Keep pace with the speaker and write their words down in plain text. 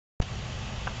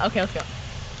Okay, let's go.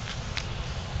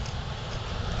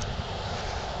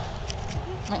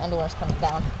 My underwear's coming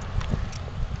down.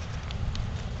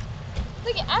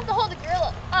 Look, I have to hold the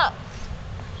gorilla up.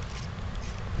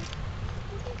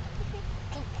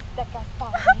 That guy's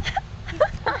following me.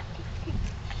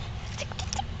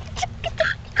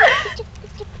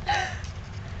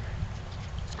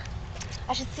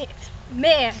 I should say,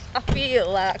 man, I feel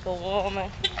like a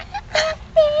woman.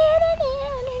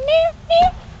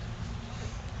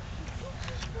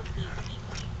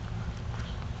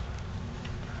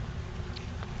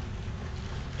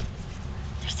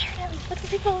 There's Sarah. Look at the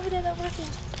people over there that are working.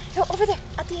 No, over there,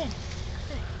 at the end.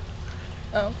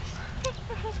 Oh.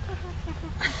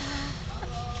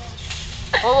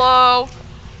 Hello.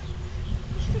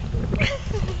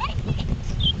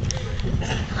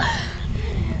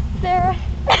 Sarah.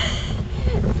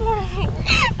 This morning.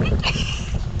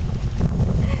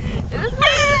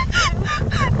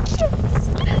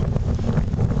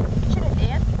 Should I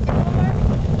dance in Wal-Mart?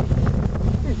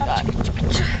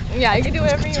 Yeah, you can do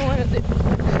whatever you want to do.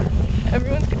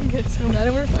 Everyone's gonna get so mad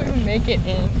if we're fucking make it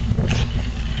in.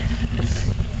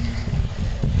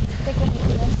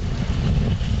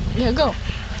 Yeah, go.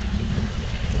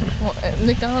 Well,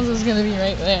 McDonald's is gonna be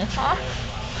right there. Huh?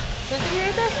 Is it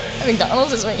right there?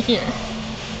 McDonald's is right here.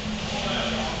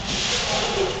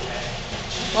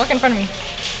 Walk in front of me.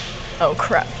 Oh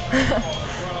crap.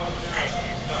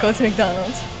 Go to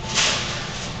McDonald's.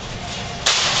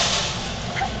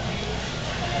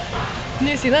 Can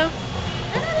you see them?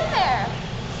 They're not in there.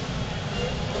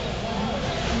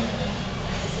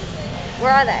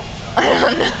 Where are they? I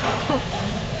don't know.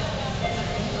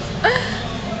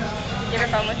 You have your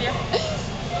phone with you?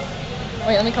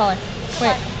 Wait, let me call her.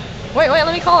 Wait,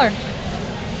 let me call her.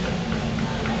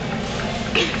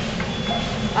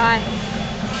 On.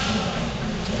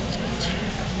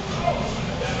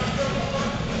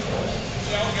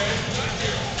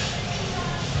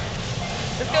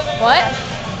 What?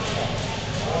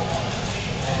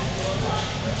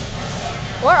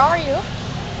 Where are you?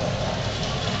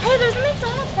 Hey, there's a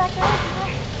McDonald's back there.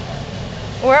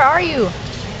 Where are you?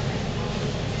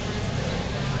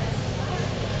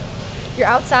 You're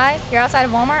outside? You're outside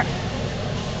of Walmart?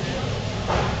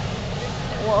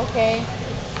 Well, okay.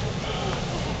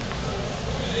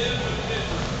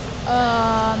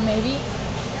 Maybe.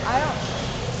 I don't.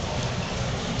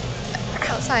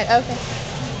 Outside, okay.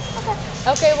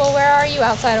 Okay, well, where are you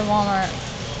outside of Walmart?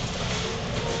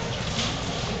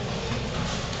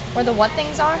 Where the what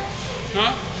things are?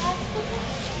 Huh?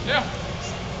 Yeah.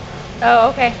 Oh,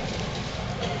 okay.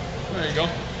 There you go.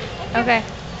 Okay.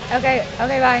 Okay,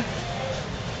 bye.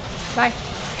 Bye.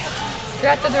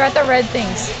 They're at the red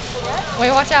things.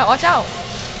 Wait, watch out.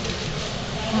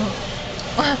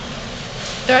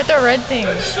 They're at the red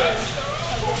things.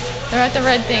 They're at the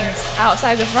red things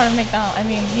outside the front of McDonald's. I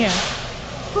mean, here.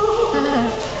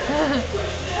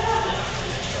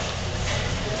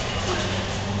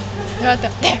 They're at the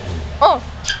there. Oh.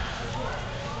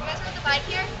 You guys want the bike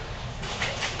here?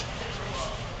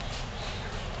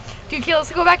 Dude,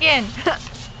 let's go back in.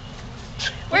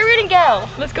 Where are we gonna go?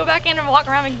 Let's go back in and walk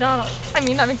around McDonald's. I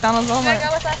mean, not McDonald's, You wanna Walmart.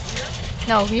 go with us?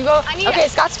 No, you go. I need Okay,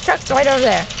 it. Scott's truck's right over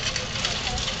there.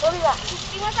 We'll be back.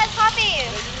 He wants that coffee.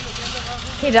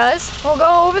 He does? We'll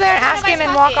go over there and ask him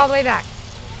and walk all the way back.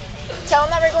 Tell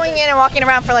him that we're going in and walking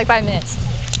around for like 5 minutes.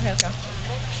 Okay, let's go.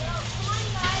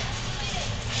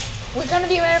 We're gonna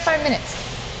be there in 5 minutes.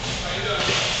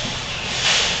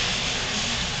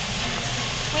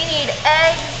 We need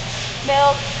eggs,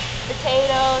 milk,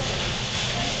 potatoes,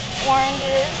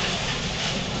 oranges.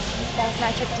 That was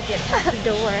my trick to get past the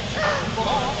door.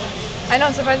 I know,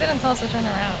 I'm surprised they didn't tell us to turn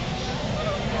around.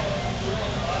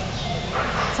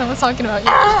 Someone's talking about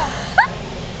you.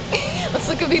 Let's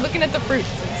be looking at the fruits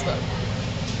and stuff.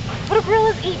 What do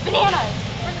gorillas eat? Bananas.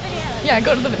 Where's the bananas? Yeah,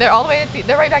 go to they're all the way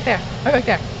they're right back there. Right back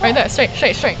there. Right there. Straight.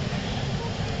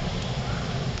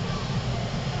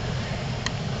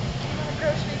 Another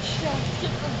grocery shop.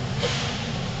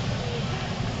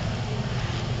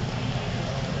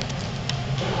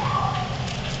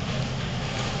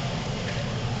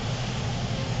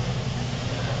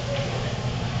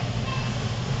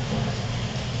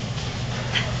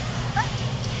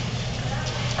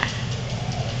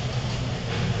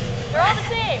 They're all the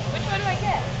same. Which one do I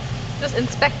get? Just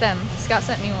inspect them. Scott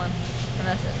sent me one. And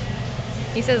that's it.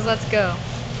 He says let's go.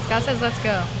 Scott says let's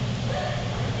go.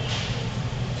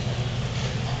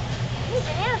 We need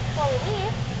bananas before we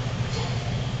leave.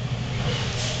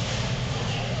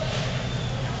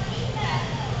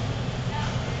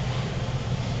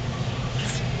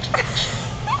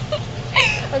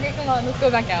 Okay, come on, let's go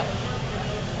back out.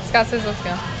 Scott says let's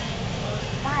go.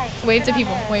 Why? Guys, Wave to go down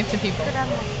people. there. Wave to people. Go down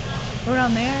there. We're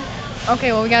down there?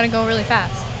 Okay, well we gotta go really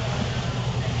fast.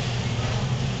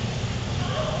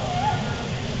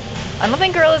 I don't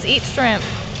think gorillas eat shrimp.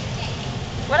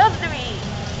 What else do we eat?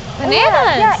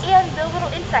 Bananas! Yeah, and the little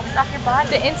insects off your body.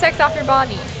 The insects off your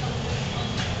body.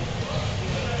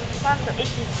 Mom, so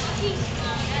itchy.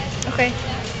 Okay.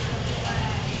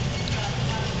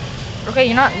 Okay,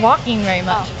 you're not walking very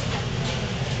much. Oh.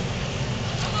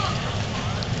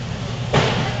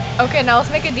 Okay, now let's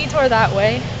make a detour that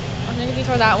way. Let's make a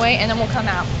detour that way, and then we'll come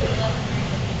out.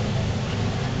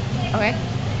 Okay.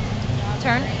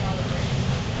 Turn.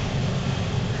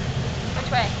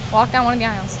 Which way? Walk down one of the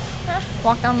aisles. Huh?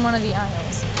 Walk down one of the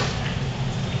aisles.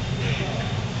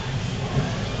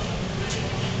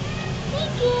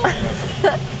 Thank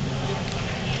you.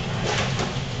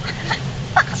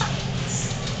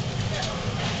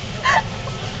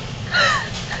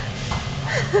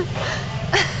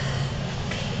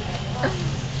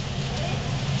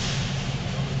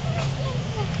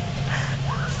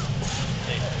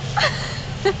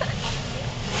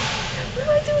 What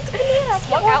do I do with the banana? I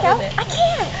can't Walk out with it. I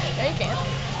can't. Yeah, you can.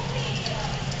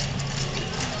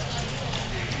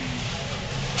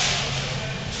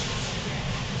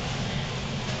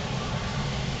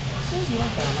 Choose your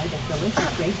family the delicious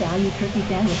Great Value Turkey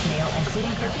Sandwich Meal and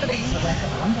City Turkey for less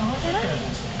than $1 per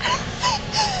serving.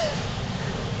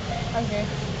 Okay.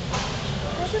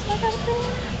 Can I just walk out with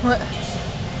banana? What?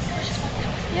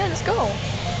 Yeah, just go.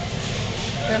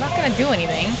 They're not gonna do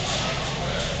anything.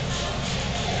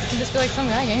 You can just be like, some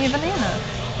guy gave me a banana.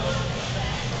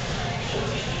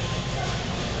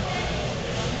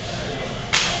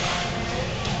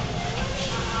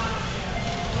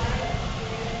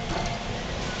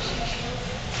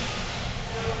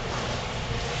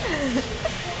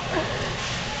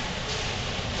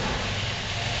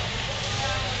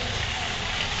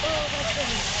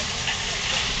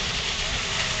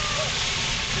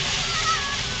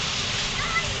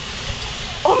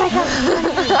 Oh my god.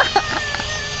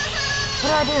 What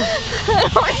do I do?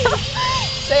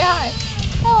 Say hi.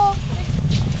 Oh.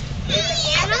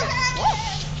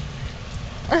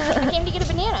 I came to get a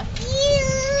banana.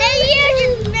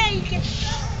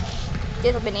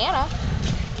 There's a banana.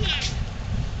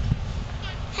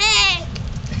 Hey!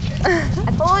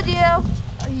 I told you.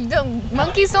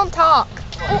 Monkeys don't talk.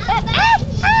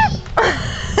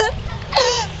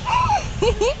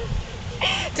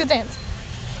 Do dance.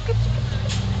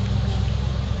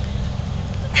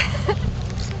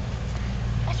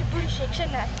 I should booty shake,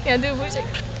 shouldn't I? Yeah, do a booty shake.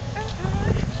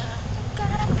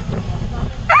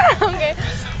 Okay.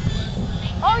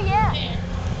 Oh yeah.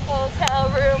 Hotel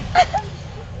room.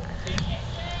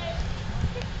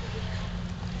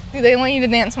 Do they want you to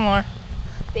dance more?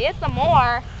 Dance some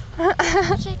more.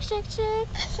 Shake, shake, shake.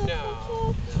 Shake,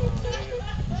 No.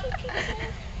 shake,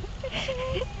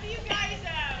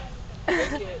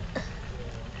 shake.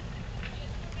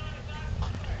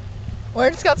 Where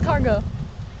did Scott's car go?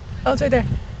 Oh, it's right there.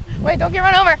 Wait, don't get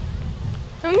run over.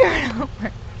 Don't get run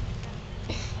over.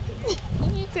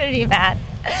 You're pretty bad.